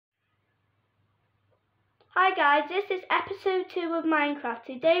Hi guys, this is episode 2 of Minecraft.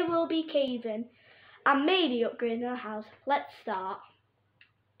 Today we'll be caving and maybe upgrading our house. Let's start.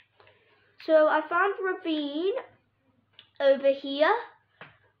 So I found a ravine over here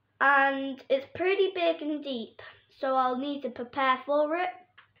and it's pretty big and deep, so I'll need to prepare for it.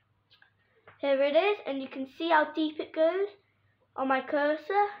 Here it is, and you can see how deep it goes on my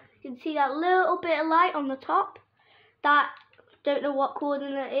cursor. You can see that little bit of light on the top. That, don't know what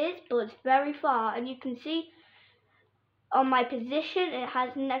coordinate it is, but it's very far, and you can see on my position it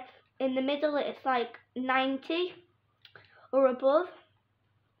has in the middle it's like 90 or above.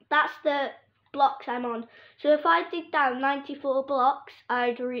 That's the blocks I'm on. So if I dig down 94 blocks,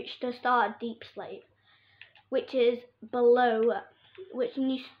 I'd reach the start of Deep Slate, which is below, which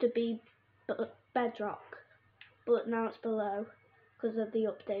used to be bedrock, but now it's below because of the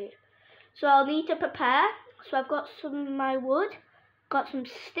update. So I'll need to prepare. So I've got some of my wood, got some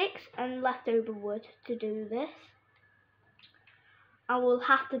sticks and leftover wood to do this. I will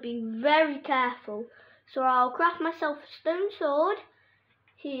have to be very careful. So I'll craft myself a stone sword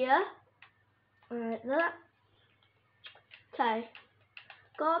here, like that. Okay,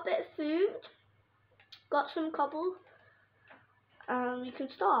 got a bit of food, got some cobble, and we can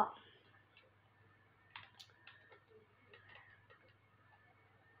start.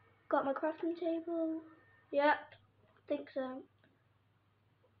 Got my crafting table. Yep, think so.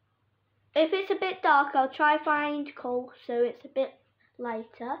 If it's a bit dark, I'll try find coal so it's a bit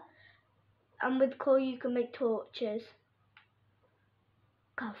lighter. And with coal you can make torches.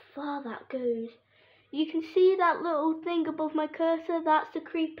 Look how far that goes. You can see that little thing above my cursor, that's the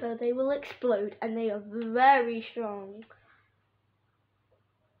creeper. They will explode and they are very strong.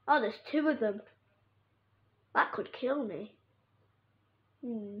 Oh, there's 2 of them. That could kill me.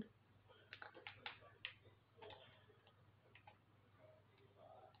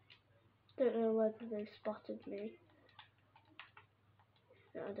 Don't know whether they spotted me.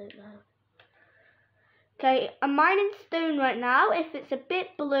 No, I don't know. Okay, I'm mining stone right now. If it's a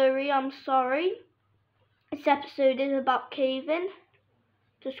bit blurry, I'm sorry. This episode is about caving.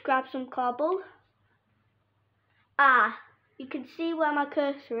 Just grab some cobble. You can see where my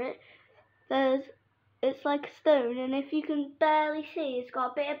cursor is. It's like a stone, and if you can barely see, it's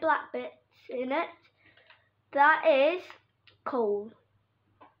got a bit of black bits in it. That is coal.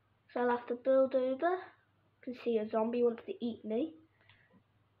 So I'll have to build over. You can see a zombie wants to eat me.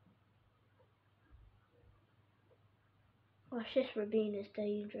 Gosh, this ravine is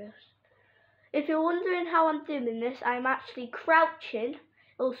dangerous. If you're wondering how I'm doing this, I'm actually crouching.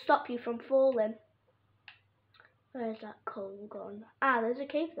 It'll stop you from falling. Where's that coal gone? There's a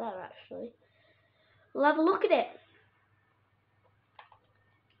cave there actually. We'll have a look at it.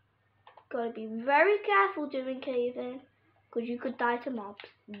 Gotta be very careful doing caving, because you could die to mobs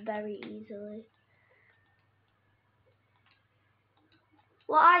very easily.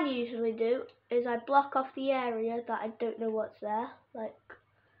 What I usually do is I block off the area that I don't know what's there, like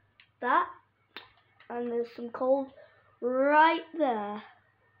that. And there's some coal right there.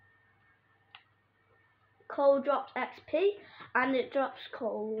 Coal drops XP and it drops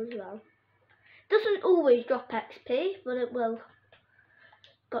coal as well. Doesn't always drop XP, but it will.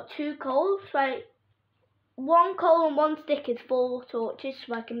 Got 2 coals, right? 1 coal and 1 stick is 4 torches,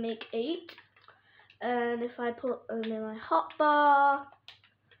 so I can make 8. And if I put them in my hotbar,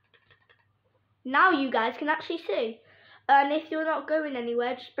 now you guys can actually see. And if you're not going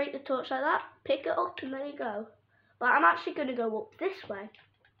anywhere, just break the torch like that, pick it up, and there you go. But I'm actually going to go up this way.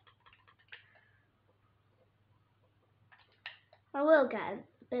 I will get a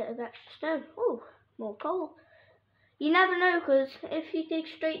bit of extra stone. Ooh, more coal. You never know, because if you dig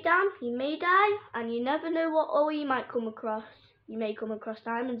straight down, you may die, and you never know what ore you might come across. You may come across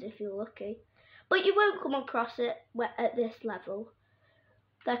diamonds if you're lucky, but you won't come across it at this level.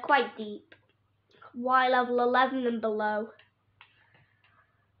 They're quite deep. Y level 11 and below.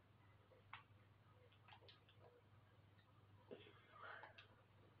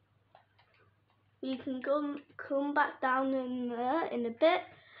 You can come back down in there in a bit,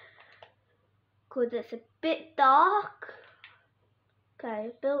 because it's a bit dark.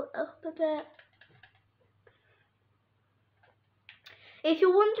 Okay, build up a bit. If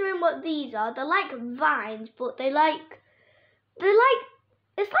you're wondering what these are, they're like vines, but they're like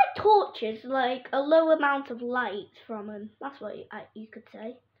it's like torches, like a low amount of light from them. That's what you could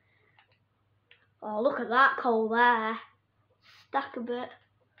say. Oh, look at that coal there. Stack a bit.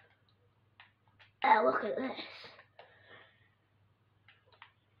 Oh, look at this.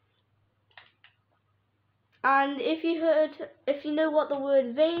 And if you know what the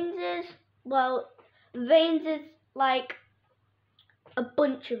word veins is, well, veins is like a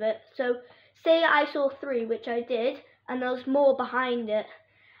bunch of it. So say I saw 3, which I did, and there was more behind it.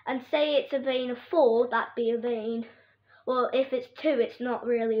 And say it's a vein of 4, that'd be a vein. Well, if it's 2, it's not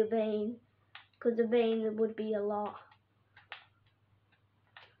really a vein, because a vein would be a lot.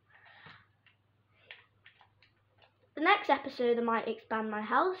 The next episode I might expand my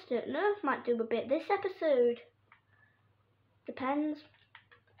house, don't know, might do a bit this episode. Depends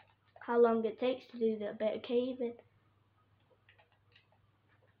how long it takes to do that bit of caving.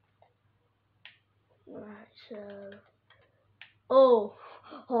 Right, so... Oh,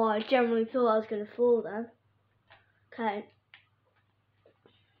 I generally thought I was going to fall then. Okay.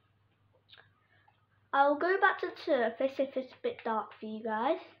 I'll go back to the surface if it's a bit dark for you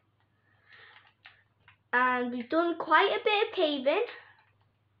guys. And we've done quite a bit of caving.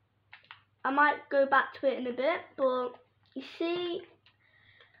 I might go back to it in a bit, but you see,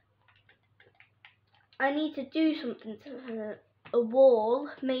 I need to do something to a wall.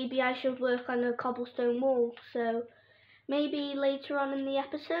 Maybe I should work on a cobblestone wall. So maybe later on in the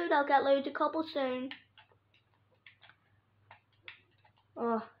episode I'll get loads of cobblestone.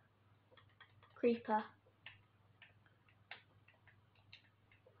 Oh, creeper.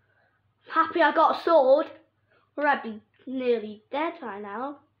 Happy I got a sword, or I'd be nearly dead by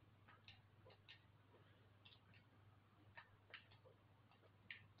now.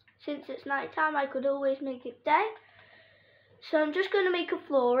 Since it's night time, I could always make it day. So I'm just going to make a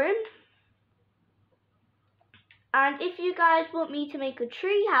flooring. And if you guys want me to make a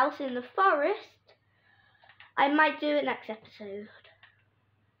tree house in the forest, I might do it next episode.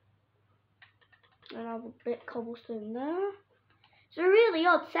 And I'll have a bit of cobblestone there. It's a really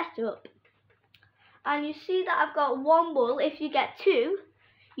odd setup. And you see that I've got 1 wool. If you get 2,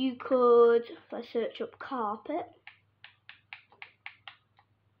 you could, if I search up carpet,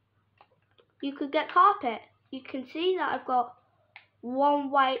 you could get carpet. You can see that I've got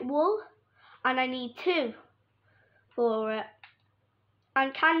 1 white wool and I need 2 for it.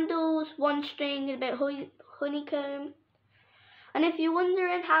 And candles, 1 string and a bit of honeycomb. And if you're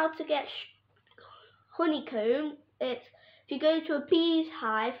wondering how to get honeycomb, it's if you go to a bee's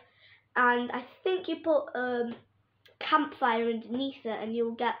hive, and I think you put campfire underneath it and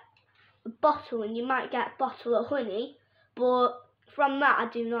you'll get a bottle, and you might get a bottle of honey, but from that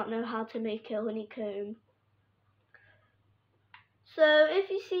I do not know how to make a honeycomb. So if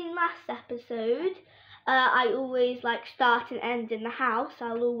you've seen last episode, I always like start and end in the house.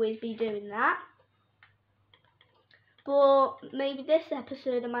 I'll always be doing that. But maybe this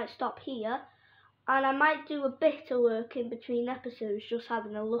episode I might stop here. And I might do a bit of work in between episodes, just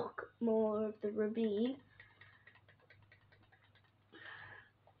having a look more of the ravine.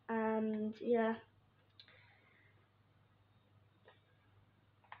 And yeah.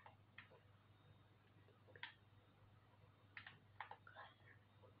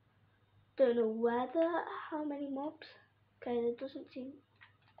 Don't know how many mobs. Okay, there doesn't seem.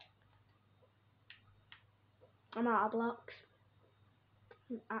 I'm out of blocks.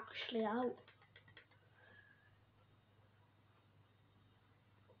 I'm actually out.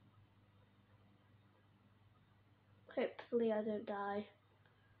 Hopefully I don't die.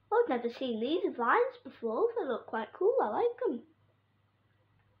 I've never seen these vines before. They look quite cool. I like them.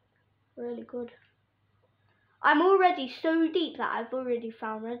 Really good. I'm already so deep that I've already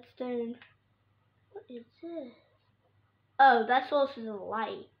found redstone. What is this? Oh, that's sources of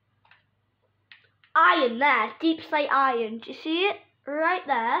light. Iron there. Deep slate iron. Do you see it? Right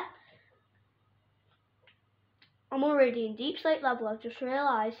there. I'm already in deep slate level. I've just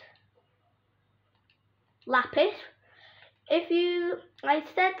realised. Lapis. I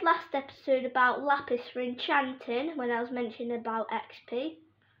said last episode about lapis for enchanting when I was mentioning about XP.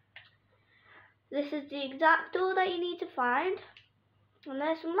 This is the exact door that you need to find, and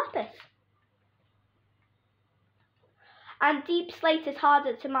there's some lapis. And deep slate is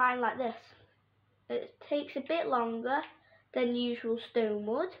harder to mine like this. It takes a bit longer than usual stone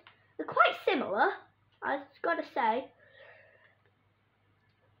would. They're quite similar, I've got to say.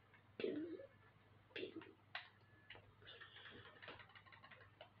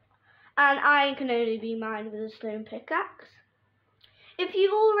 And iron can only be mined with a stone pickaxe. If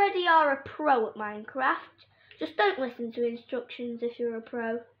you already are a pro at Minecraft, just don't listen to instructions if you're a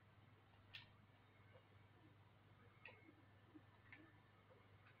pro.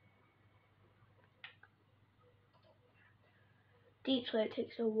 Deep slate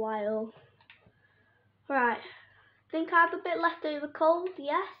takes a while. Right, think I have a bit left over coal,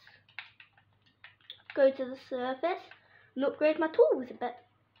 yes. Go to the surface and upgrade my tools a bit.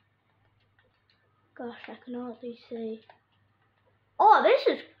 Gosh, I can hardly see. Oh,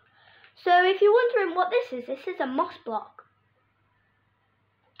 this is... So if you're wondering what this is a moss block.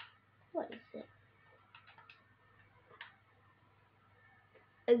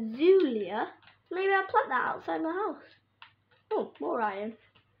 azalea. Maybe I'll plant that outside my house. Oh, more iron.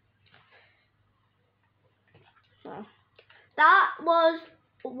 So, that was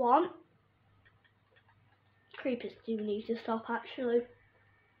one. Creepers do need to stop, actually.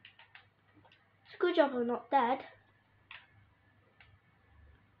 It's a good job I'm not dead.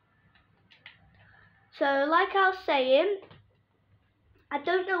 So, like I was saying, I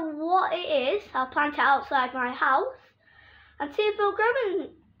don't know what it is. I'll plant it outside my house and see if it'll grow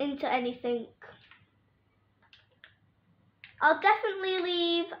into anything. I'll definitely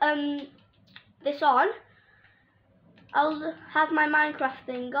leave this on. I'll have my Minecraft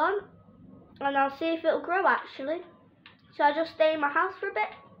thing on and I'll see if it'll grow actually. So I just stay in my house for a bit.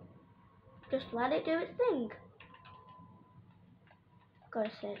 Just let it do its thing.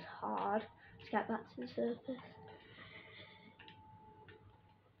 Gotta say it's hard to get back to the surface.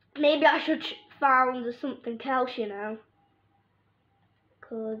 Maybe I should found something else, you know.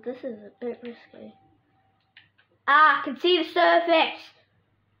 Cause this is a bit risky. Ah, I can see the surface.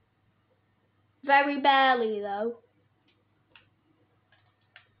 Very barely though.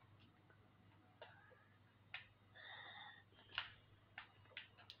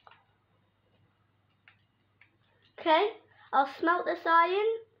 Okay, I'll smelt this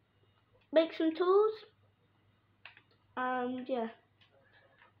iron, make some tools, and yeah.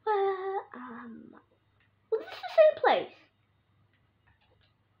 Where am I? Was this the same place?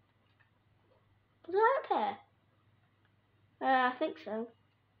 Was I up here? I think so.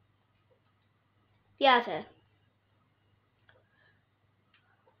 Yeah, it's here.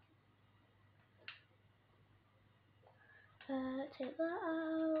 Take that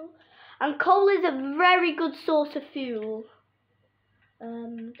out. And coal is a very good source of fuel.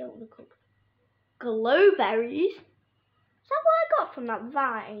 Don't want to cook. Glowberries? Is that what I got from that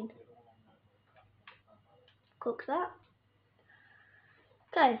vine? Cook that.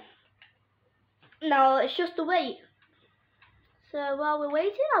 Okay. Now it's just a wait. So while we're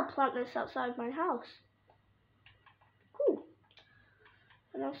waiting, I'll plant this outside my house. Cool.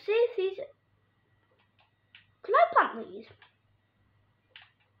 And I'll see if these... Can I plant these?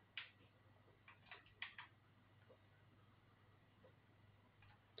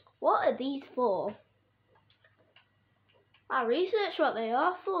 What are these for? I'll research what they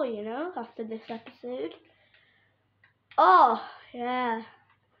are for, you know, after this episode. Oh, yeah.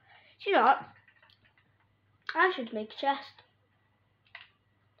 Do you know what? I should make a chest.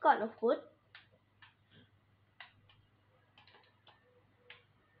 Got enough wood.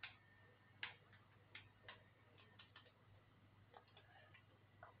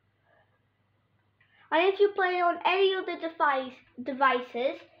 And if you play on any other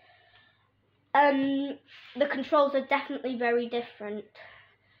devices, the controls are definitely very different.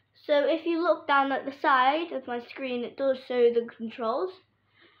 So if you look down at the side of my screen, it does show the controls.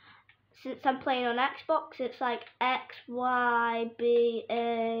 Since I'm playing on Xbox, it's like X, Y, B,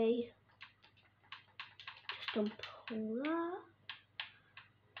 A. Just unpull that.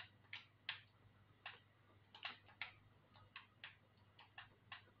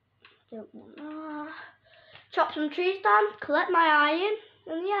 Don't want that. Chop some trees down, collect my iron,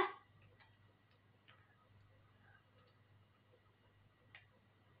 and yeah.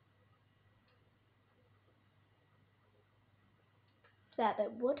 That bit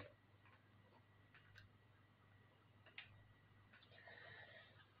of wood.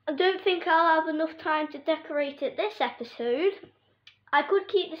 I don't think I'll have enough time to decorate it this episode. I could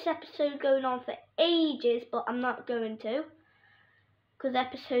keep this episode going on for ages, but I'm not going to. Because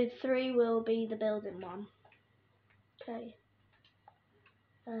episode 3 will be the building one. Okay.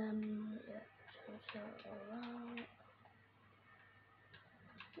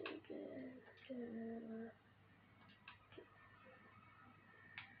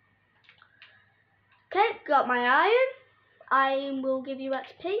 Okay, got my iron. Iron will give you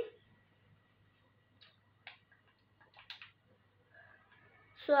XP.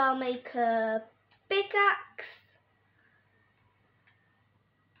 So I'll make a pickaxe.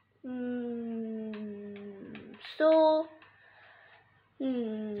 Saw.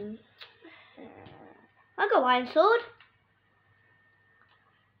 I'll go iron sword.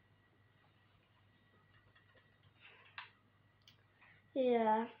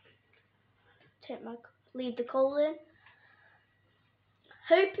 Yeah. Leave the coal in.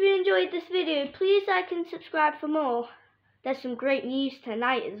 Hope you enjoyed this video. Please like and subscribe for more. There's some great news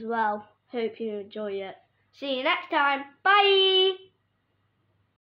tonight as well. Hope you enjoy it. See you next time. Bye!